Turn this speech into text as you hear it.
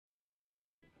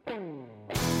Hello,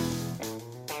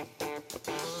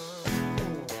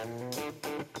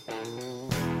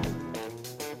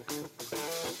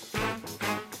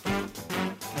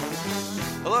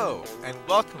 and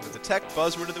welcome to the Tech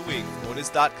Buzzword of the Week from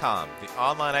What.is.com, the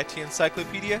online IT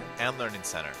encyclopedia and learning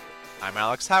center. I'm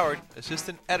Alex Howard,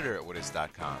 assistant editor at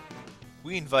What.is.com.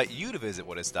 We invite you to visit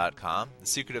What.is.com, the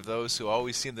secret of those who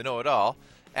always seem to know it all,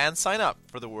 and sign up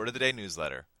for the Word of the Day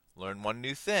newsletter. Learn one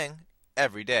new thing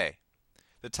every day.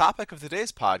 The topic of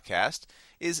today's podcast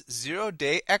is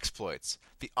zero-day exploits,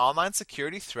 the online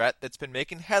security threat that's been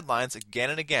making headlines again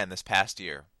and again this past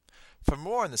year. For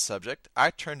more on the subject,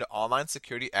 I turn to online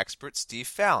security expert Steve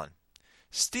Fallon.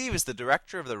 Steve is the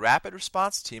director of the Rapid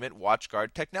Response Team at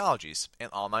WatchGuard Technologies, an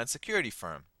online security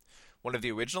firm. One of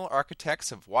the original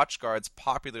architects of WatchGuard's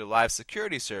popular live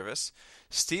security service,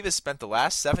 Steve has spent the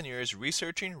last 7 years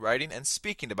researching, writing, and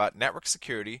speaking about network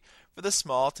security for the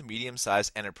small to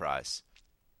medium-sized enterprise.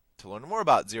 To learn more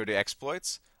about zero-day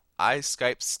exploits, I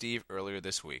Skyped Steve earlier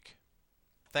this week.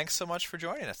 Thanks so much for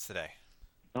joining us today.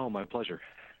 Oh, my pleasure.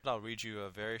 I'll read you a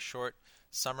very short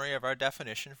summary of our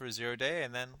definition for zero-day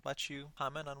and then let you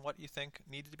comment on what you think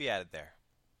needed to be added there.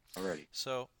 Alrighty.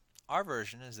 So, our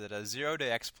version is that a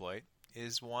zero-day exploit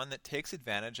is one that takes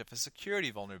advantage of a security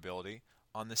vulnerability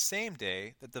on the same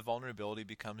day that the vulnerability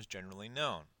becomes generally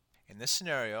known. In this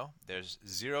scenario, there's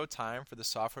zero time for the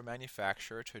software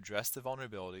manufacturer to address the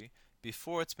vulnerability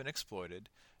before it's been exploited,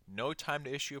 no time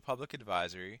to issue a public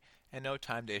advisory, and no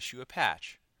time to issue a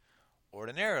patch.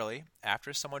 Ordinarily,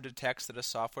 after someone detects that a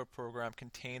software program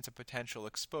contains a potential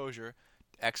exposure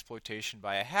to exploitation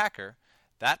by a hacker,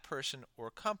 that person or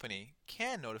company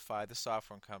can notify the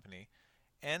software company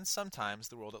and sometimes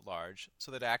the world at large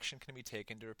so that action can be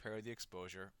taken to repair the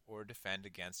exposure or defend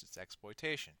against its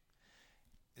exploitation.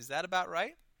 Is that about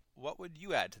right? What would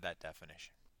you add to that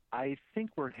definition? I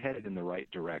think we're headed in the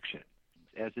right direction.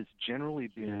 As it's generally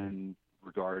been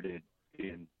regarded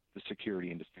in the security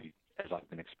industry, as I've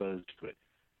been exposed to it,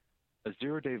 a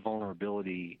zero-day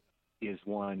vulnerability is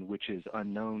one which is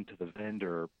unknown to the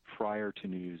vendor prior to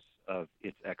news of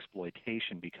its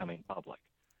exploitation becoming public.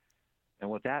 And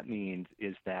what that means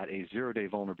is that a zero-day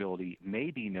vulnerability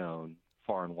may be known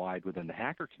far and wide within the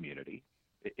hacker community.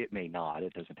 It may not.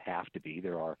 It doesn't have to be.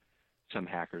 There are some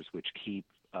hackers which keep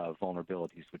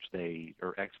vulnerabilities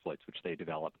or exploits which they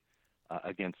develop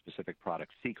against specific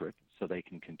products secret so they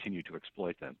can continue to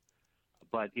exploit them.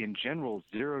 But in general,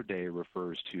 zero-day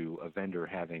refers to a vendor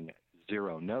having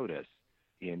zero notice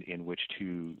in which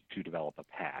to develop a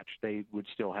patch. They would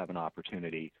still have an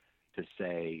opportunity to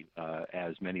say,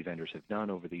 as many vendors have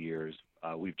done over the years,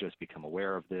 we've just become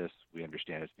aware of this. We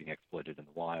understand it's being exploited in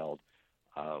the wild.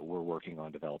 We're working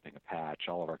on developing a patch.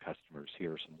 All of our customers,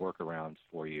 here are some workarounds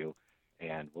for you,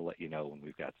 and we'll let you know when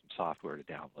we've got some software to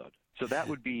download. So that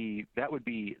would be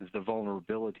the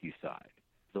vulnerability side.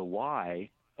 The why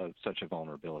of such a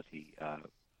vulnerability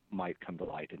might come to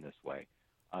light in this way.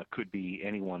 Could be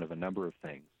any one of a number of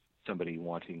things. Somebody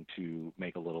wanting to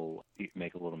make a little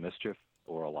mischief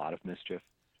or a lot of mischief.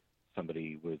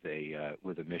 Somebody with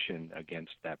a mission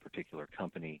against that particular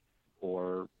company,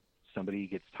 or somebody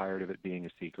gets tired of it being a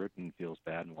secret and feels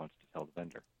bad and wants to tell the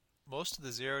vendor. Most of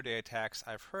the zero-day attacks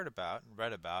I've heard about and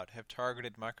read about have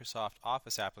targeted Microsoft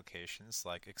Office applications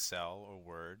like Excel or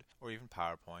Word or even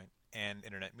PowerPoint and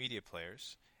internet media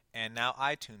players, and now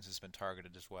iTunes has been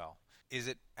targeted as well. Is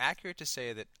it accurate to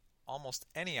say that almost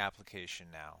any application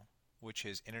now, which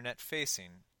is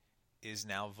internet-facing, is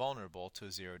now vulnerable to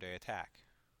a zero-day attack?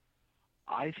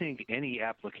 I think any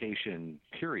application,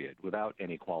 period, without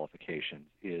any qualifications,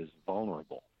 is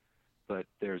vulnerable. But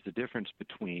there's a difference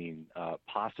between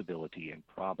possibility and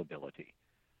probability.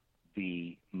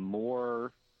 The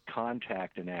more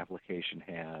contact an application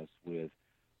has with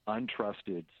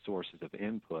untrusted sources of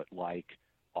input, like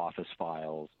Office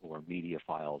files or media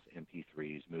files,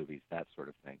 MP3s, movies, that sort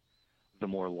of thing, the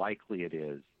more likely it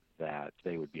is that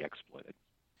they would be exploited.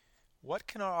 What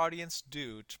can our audience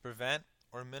do to prevent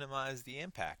or minimize the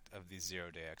impact of these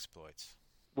zero-day exploits?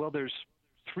 Well, there's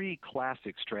three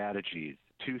classic strategies,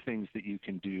 two things that you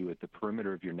can do at the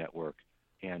perimeter of your network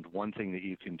and one thing that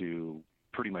you can do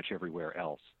pretty much everywhere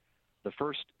else. The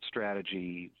first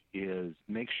strategy is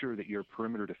make sure that your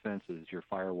perimeter defenses, your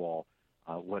firewall,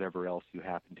 whatever else you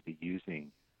happen to be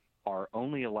using, are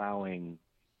only allowing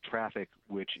traffic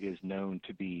which is known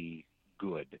to be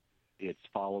good. It's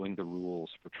following the rules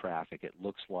for traffic. It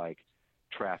looks like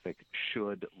traffic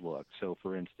should look. So,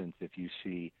 for instance, if you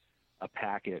see a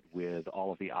packet with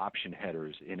all of the option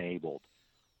headers enabled,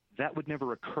 that would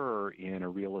never occur in a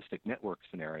realistic network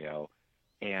scenario.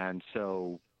 And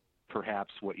so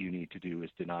perhaps what you need to do is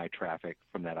deny traffic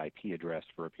from that IP address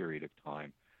for a period of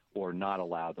time or not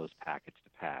allow those packets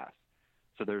to pass.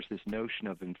 So there's this notion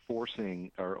of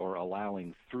enforcing or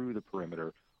allowing through the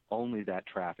perimeter only that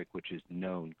traffic which is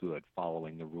known good,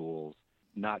 following the rules,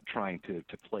 not trying to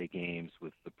play games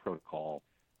with the protocol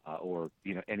or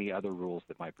any other rules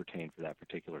that might pertain for that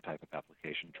particular type of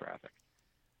application traffic.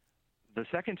 The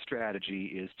second strategy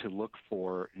is to look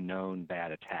for known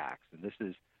bad attacks, and this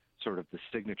is sort of the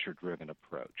signature-driven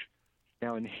approach.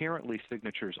 Now, inherently,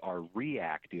 signatures are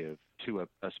reactive to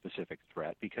a specific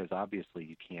threat because obviously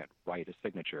you can't write a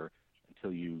signature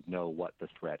until you know what the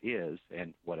threat is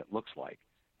and what it looks like,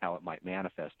 how it might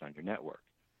manifest on your network.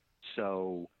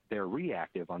 So they're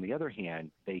reactive. On the other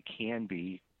hand, they can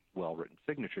be, well-written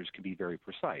signatures can be very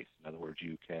precise. In other words,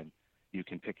 you can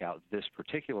pick out this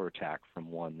particular attack from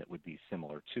one that would be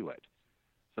similar to it.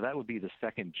 So that would be the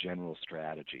second general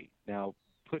strategy. Now,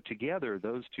 put together,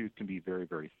 those two can be very,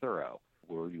 very thorough,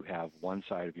 where you have one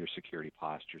side of your security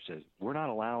posture says, we're not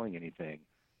allowing anything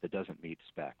that doesn't meet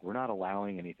spec. We're not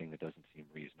allowing anything that doesn't seem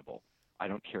reasonable. I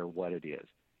don't care what it is.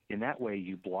 In that way,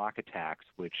 you block attacks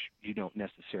which you don't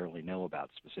necessarily know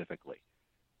about specifically.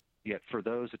 Yet for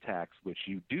those attacks which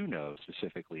you do know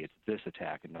specifically, it's this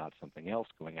attack and not something else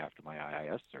going after my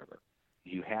IIS server,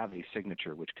 you have a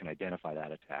signature which can identify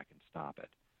that attack and stop it.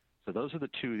 So those are the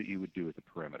two that you would do at the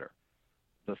perimeter.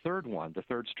 The third one, the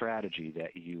third strategy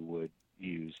that you would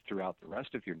use throughout the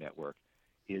rest of your network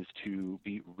is to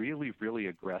be really, really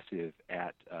aggressive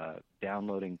at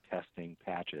downloading, testing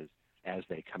patches as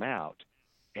they come out,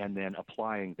 and then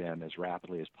applying them as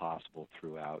rapidly as possible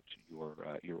throughout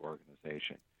your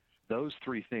organization. Those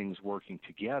three things working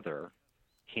together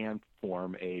can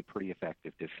form a pretty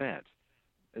effective defense.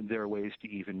 And there are ways to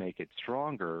even make it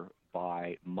stronger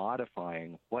by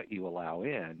modifying what you allow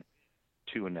in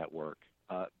to a network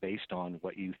based on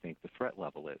what you think the threat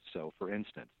level is. So, for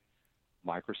instance,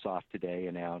 Microsoft today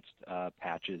announced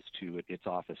patches to its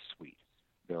Office suite.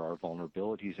 There are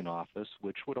vulnerabilities in Office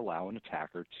which would allow an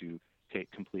attacker to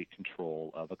take complete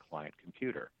control of a client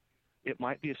computer. It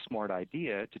might be a smart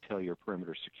idea to tell your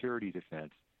perimeter security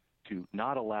defense to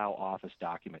not allow Office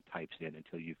document types in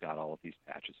until you've got all of these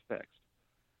patches fixed.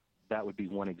 That would be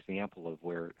one example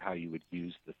of how you would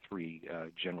use the three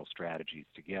general strategies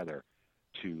together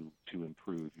to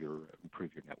improve your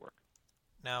network.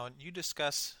 Now, you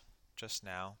discuss just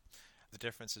now the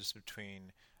differences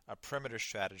between a perimeter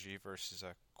strategy versus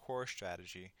a core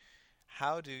strategy.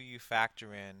 How do you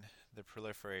factor in the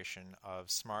proliferation of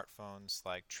smartphones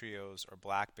like Trios or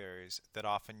Blackberries that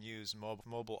often use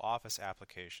mobile office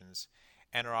applications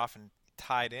and are often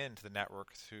tied into the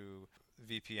network through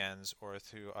VPNs or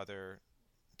through other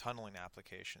tunneling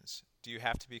applications? Do you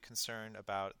have to be concerned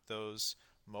about those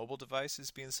mobile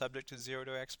devices being subject to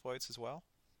zero-day exploits as well?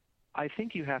 I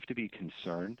think you have to be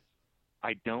concerned.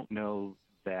 I don't know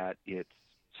that it's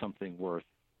something worth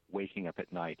waking up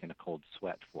at night in a cold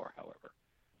sweat for, however.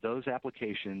 Those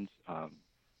applications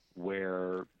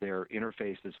where their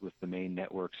interfaces with the main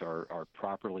networks are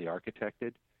properly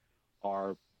architected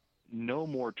are no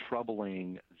more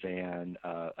troubling than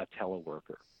a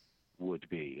teleworker would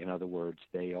be. In other words,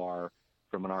 they are,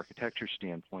 from an architecture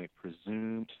standpoint,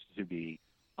 presumed to be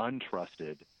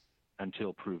untrusted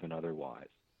until proven otherwise.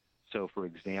 So, for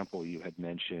example, you had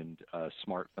mentioned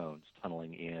smartphones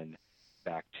tunneling in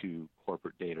back to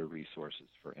corporate data resources,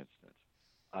 for instance.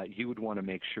 You would want to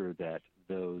make sure that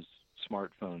those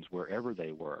smartphones, wherever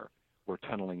they were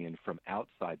tunneling in from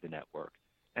outside the network,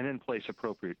 and then place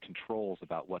appropriate controls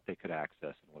about what they could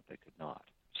access and what they could not.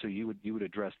 So you would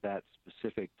address that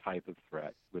specific type of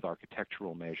threat with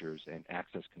architectural measures and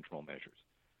access control measures.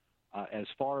 As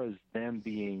far as them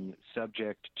being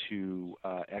subject to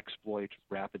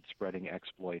rapid spreading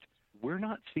exploit, we're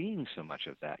not seeing so much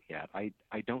of that yet. I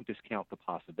don't discount the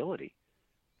possibility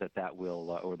that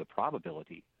will, or the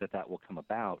probability that will come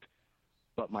about.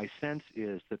 But my sense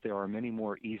is that there are many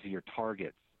more easier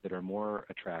targets that are more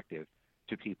attractive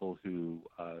to people who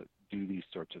do these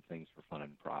sorts of things for fun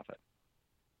and profit.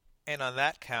 And on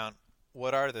that count,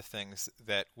 what are the things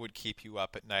that would keep you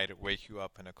up at night or wake you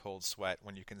up in a cold sweat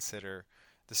when you consider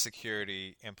the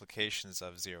security implications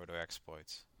of zero-day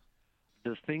exploits?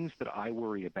 The things that I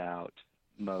worry about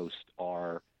most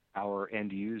are our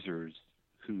end users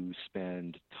who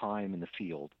spend time in the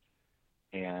field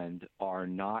and are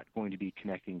not going to be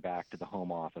connecting back to the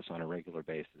home office on a regular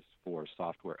basis for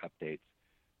software updates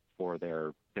for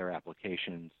their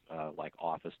applications like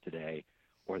Office today,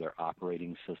 or their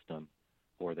operating system,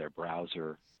 or their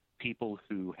browser. People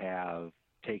who have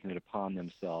taken it upon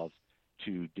themselves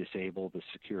to disable the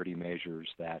security measures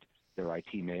that their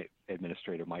IT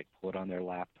administrator might put on their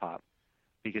laptop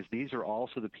because these are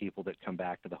also the people that come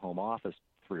back to the home office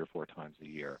 3 or 4 times a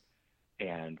year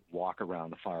and walk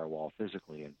around the firewall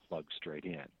physically and plug straight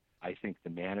in. I think the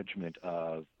management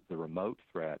of the remote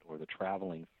threat or the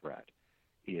traveling threat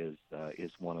is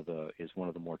one of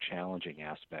the more challenging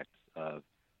aspects of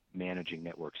managing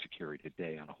network security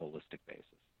today on a holistic basis.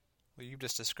 Well, you've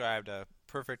just described a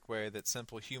perfect way that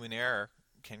simple human error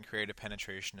can create a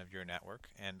penetration of your network,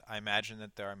 and I imagine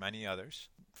that there are many others.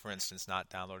 For instance, not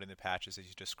downloading the patches as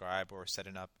you describe or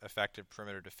setting up effective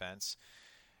perimeter defense.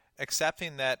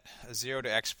 Accepting that a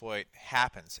zero-day exploit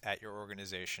happens at your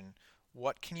organization,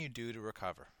 what can you do to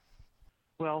recover?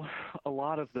 Well, a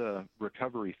lot of the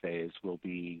recovery phase will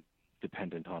be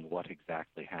dependent on what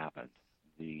exactly happened.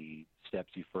 The steps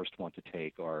you first want to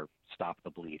take are stop the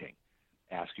bleeding.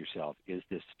 Ask yourself, is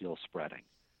this still spreading?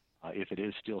 If it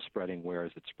is still spreading, where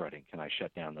is it spreading? Can I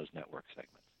shut down those network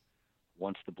segments?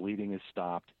 Once the bleeding is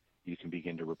stopped, you can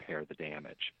begin to repair the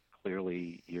damage.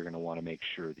 Clearly, you're going to want to make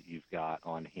sure that you've got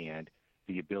on hand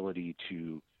the ability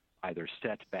to either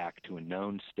set back to a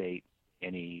known state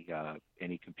any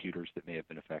computers that may have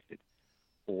been affected,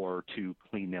 or to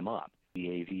clean them up.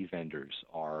 The AV vendors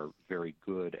are very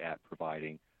good at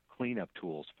providing cleanup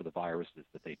tools for the viruses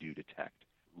that they do detect.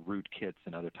 Rootkits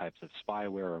and other types of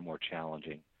spyware are more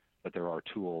challenging, but there are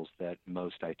tools that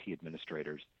most IT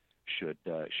administrators should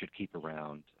keep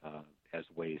around as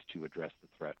ways to address the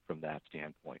threat from that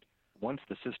standpoint. Once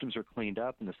the systems are cleaned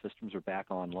up and the systems are back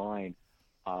online,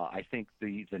 I think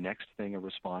the next thing a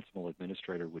responsible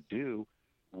administrator would do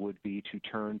would be to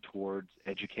turn towards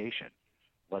education.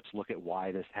 Let's look at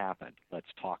why this happened. Let's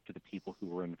talk to the people who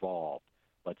were involved.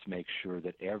 Let's make sure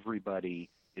that everybody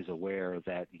is aware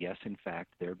that, yes, in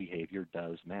fact, their behavior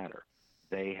does matter.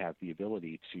 They have the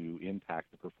ability to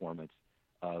impact the performance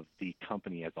of the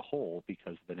company as a whole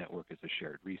because the network is a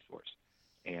shared resource,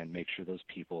 and make sure those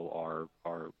people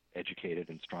are educated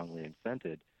and strongly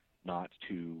incented not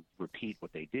to repeat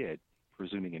what they did,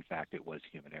 presuming, in fact, it was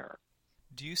human error.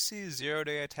 Do you see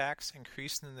zero-day attacks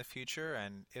increasing in the future,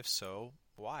 and if so,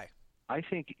 why? I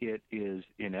think it is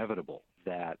inevitable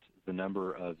that the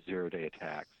number of zero-day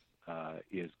attacks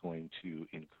is going to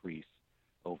increase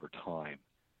over time.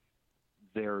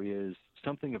 There is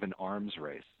something of an arms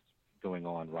race going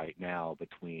on right now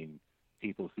between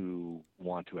people who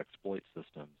want to exploit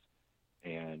systems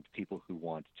and people who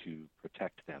want to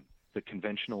protect them. The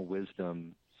conventional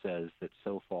wisdom says that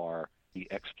so far the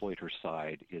exploiter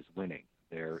side is winning.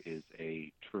 There is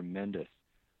a tremendous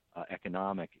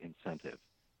economic incentive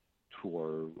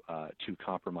to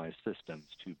compromise systems,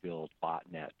 to build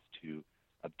botnets, to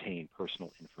obtain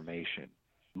personal information.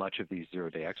 Much of these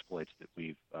zero-day exploits that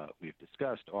we've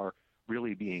discussed are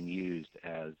really being used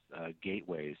as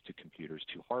gateways to computers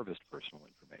to harvest personal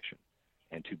information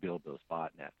and to build those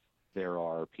botnets. There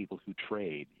are people who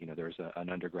trade. There's an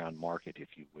underground market, if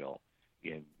you will,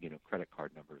 in credit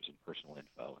card numbers and personal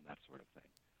info and that sort of thing.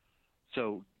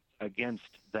 So against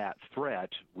that threat,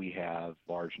 we have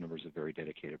large numbers of very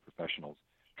dedicated professionals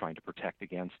trying to protect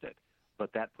against it.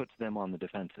 But that puts them on the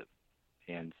defensive.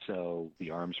 And so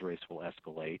the arms race will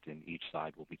escalate, and each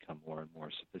side will become more and more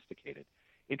sophisticated.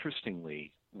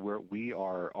 Interestingly, what we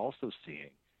are also seeing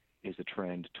is a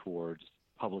trend towards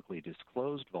publicly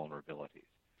disclosed vulnerabilities.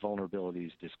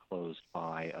 Vulnerabilities disclosed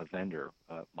by a vendor,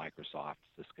 Microsoft,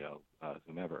 Cisco,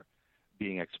 whomever,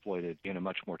 being exploited in a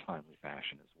much more timely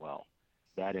fashion as well.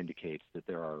 That indicates that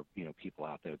there are people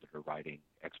out there that are writing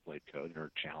exploit code and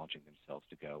are challenging themselves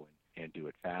to go and do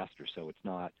it faster. So it's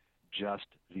not just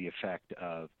the effect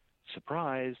of,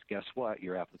 surprise, guess what,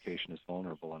 your application is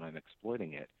vulnerable and I'm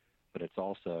exploiting it, but it's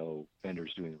also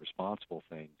vendors doing the responsible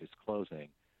thing, disclosing,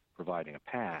 providing a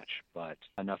patch, but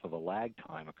enough of a lag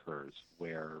time occurs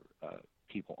where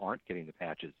people aren't getting the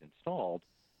patches installed,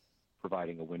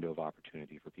 providing a window of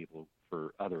opportunity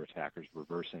for other attackers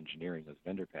reverse engineering those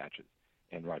vendor patches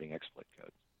and writing exploit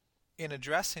code. In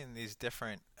addressing these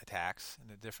different attacks and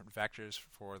the different vectors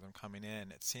for them coming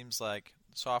in, it seems like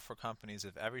software companies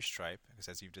of every stripe, because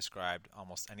as you've described,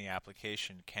 almost any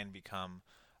application can become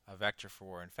a vector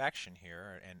for infection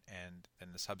here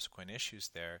and the subsequent issues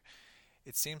there.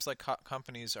 It seems like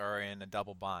companies are in a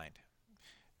double bind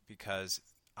because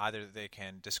either they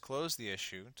can disclose the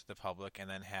issue to the public and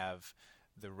then have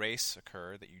the race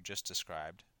occur that you just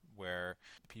described, where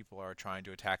people are trying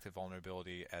to attack the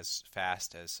vulnerability as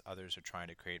fast as others are trying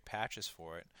to create patches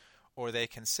for it, or they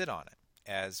can sit on it,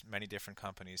 as many different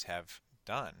companies have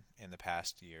done in the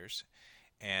past years,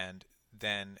 and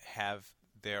then have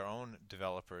their own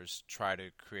developers try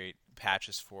to create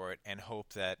patches for it and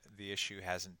hope that the issue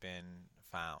hasn't been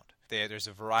found. There's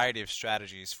a variety of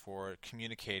strategies for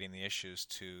communicating the issues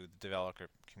to the developer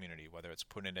community, whether it's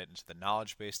putting it into the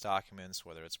knowledge base documents,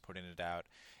 whether it's putting it out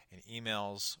in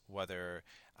emails, whether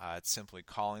it's simply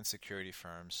calling security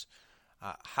firms.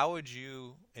 How would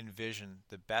you envision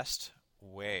the best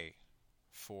way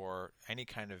for any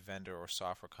kind of vendor or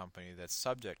software company that's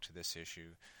subject to this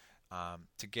issue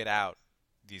to get out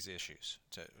these issues?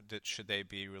 Should they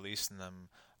be releasing them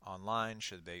online?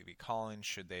 Should they be calling?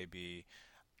 Should they be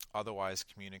otherwise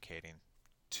communicating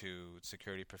to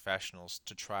security professionals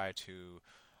to try to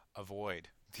avoid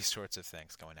these sorts of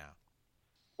things going out?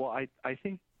 Well, I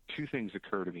think two things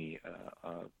occur to me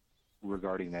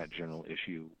regarding that general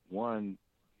issue. One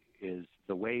is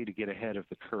the way to get ahead of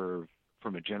the curve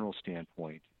from a general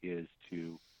standpoint is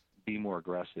to be more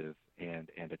aggressive and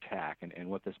attack. And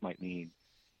what this might mean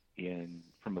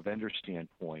from a vendor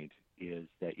standpoint is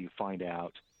that you find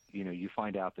out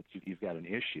that you've got an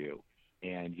issue,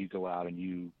 and you go out and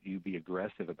you be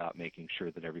aggressive about making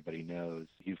sure that everybody knows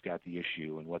you've got the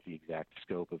issue and what the exact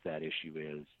scope of that issue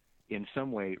is. In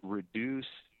some way, reduce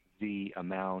the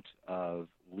amount of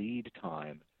lead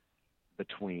time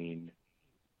between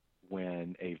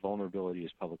when a vulnerability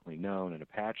is publicly known and a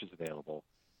patch is available,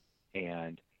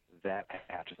 and that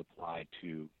patch is applied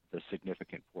to the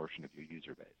significant portion of your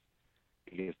user base.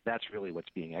 Because that's really what's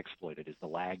being exploited, is the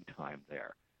lag time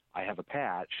there. I have a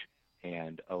patch,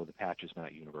 and the patch is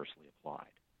not universally applied.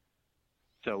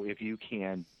 So if you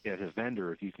can, as a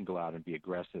vendor, if you can go out and be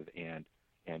aggressive and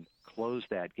close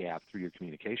that gap through your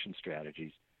communication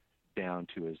strategies down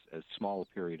to as small a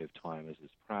period of time as is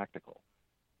practical,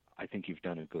 I think you've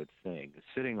done a good thing.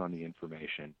 Sitting on the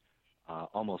information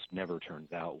almost never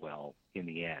turns out well in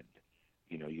the end.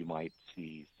 You might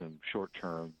see some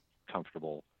short-term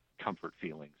comfort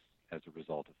feelings as a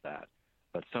result of that,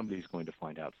 but somebody's going to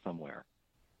find out somewhere,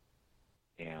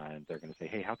 and they're going to say,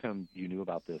 hey, how come you knew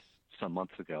about this some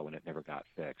months ago and it never got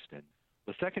fixed? And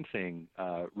the second thing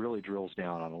really drills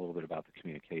down on a little bit about the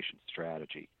communication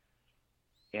strategy,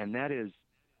 and that is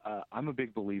I'm a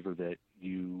big believer that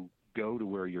you go to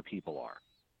where your people are.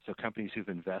 So companies who've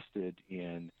invested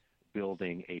in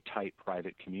building a tight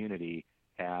private community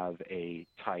have a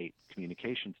tight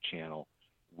communications channel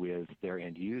with their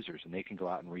end users, and they can go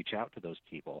out and reach out to those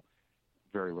people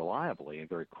very reliably and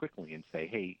very quickly and say,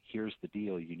 hey, here's the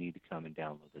deal, you need to come and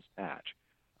download this patch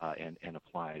and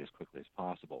apply it as quickly as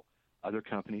possible. Other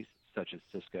companies, such as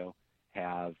Cisco,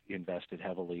 have invested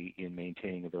heavily in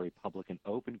maintaining a very public and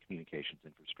open communications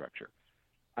infrastructure.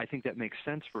 I think that makes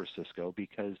sense for Cisco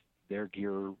because their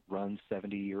gear runs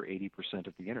 70 or 80%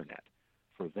 of the internet.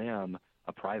 For them,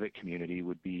 a private community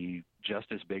would be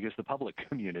just as big as the public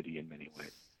community in many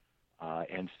ways.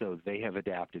 And so they have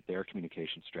adapted their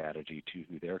communication strategy to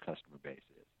who their customer base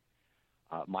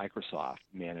is. Microsoft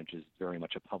manages very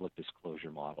much a public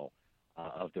disclosure model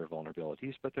of their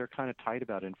vulnerabilities, but they're kind of tight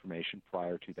about information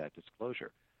prior to that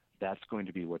disclosure. That's going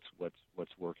to be what's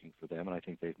working for them, and I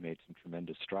think they've made some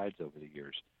tremendous strides over the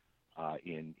years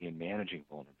in managing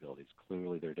vulnerabilities.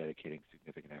 Clearly, they're dedicating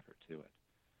significant effort to it.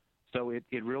 So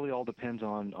it really all depends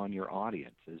on your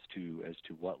audience as to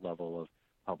what level of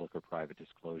public or private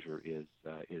disclosure is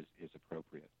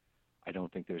appropriate. I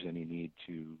don't think there's any need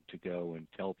to go and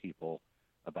tell people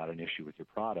about an issue with your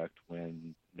product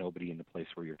when nobody in the place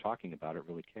where you're talking about it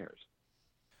really cares.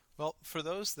 Well, for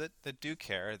those that do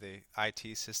care, the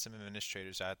IT system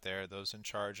administrators out there, those in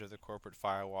charge of the corporate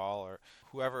firewall, or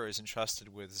whoever is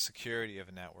entrusted with the security of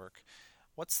a network,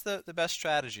 what's the best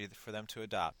strategy for them to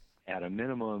adopt? At a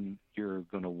minimum, you're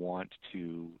going to want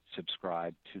to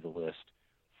subscribe to the list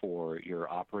for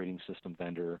your operating system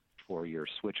vendor, for your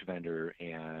switch vendor,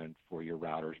 and for your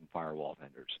routers and firewall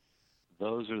vendors.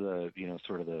 Those are the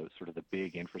sort of the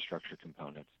big infrastructure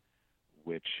components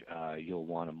which you'll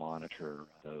want to monitor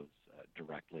those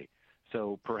directly.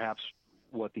 So perhaps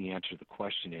what the answer to the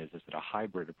question is that a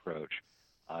hybrid approach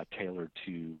tailored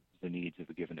to the needs of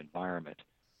a given environment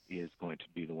is going to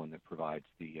be the one that provides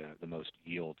the most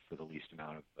yield for the least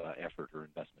amount of effort or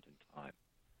investment in time.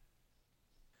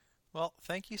 Well,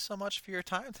 thank you so much for your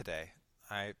time today.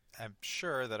 I am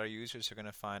sure that our users are going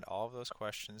to find all of those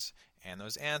questions and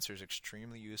those answers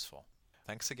extremely useful.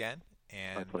 Thanks again,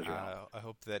 and my pleasure. I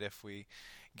hope that if we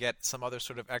get some other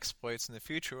sort of exploits in the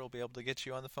future, we'll be able to get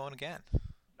you on the phone again.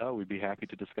 Oh, we'd be happy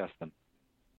to discuss them.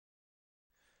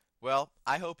 Well,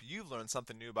 I hope you've learned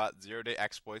something new about zero-day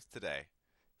exploits today.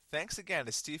 Thanks again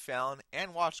to Steve Fallon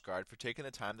and WatchGuard for taking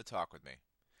the time to talk with me.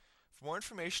 For more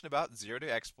information about zero-day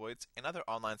exploits and other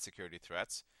online security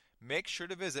threats, make sure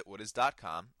to visit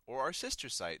whatis.com or our sister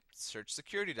site,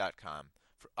 searchsecurity.com,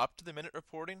 for up-to-the-minute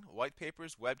reporting, white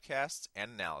papers, webcasts,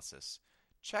 and analysis.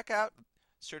 Check out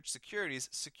Search Security's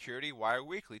Security Wire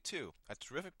Weekly, too, a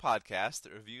terrific podcast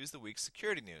that reviews the week's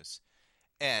security news.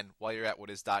 And while you're at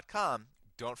whatis.com,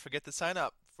 don't forget to sign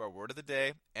up for our Word of the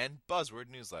Day and Buzzword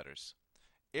newsletters.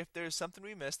 If there's something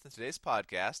we missed in today's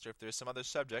podcast, or if there's some other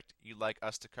subject you'd like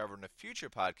us to cover in a future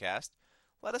podcast,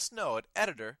 let us know at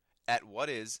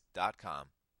editor@whatis.com.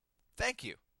 Thank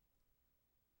you.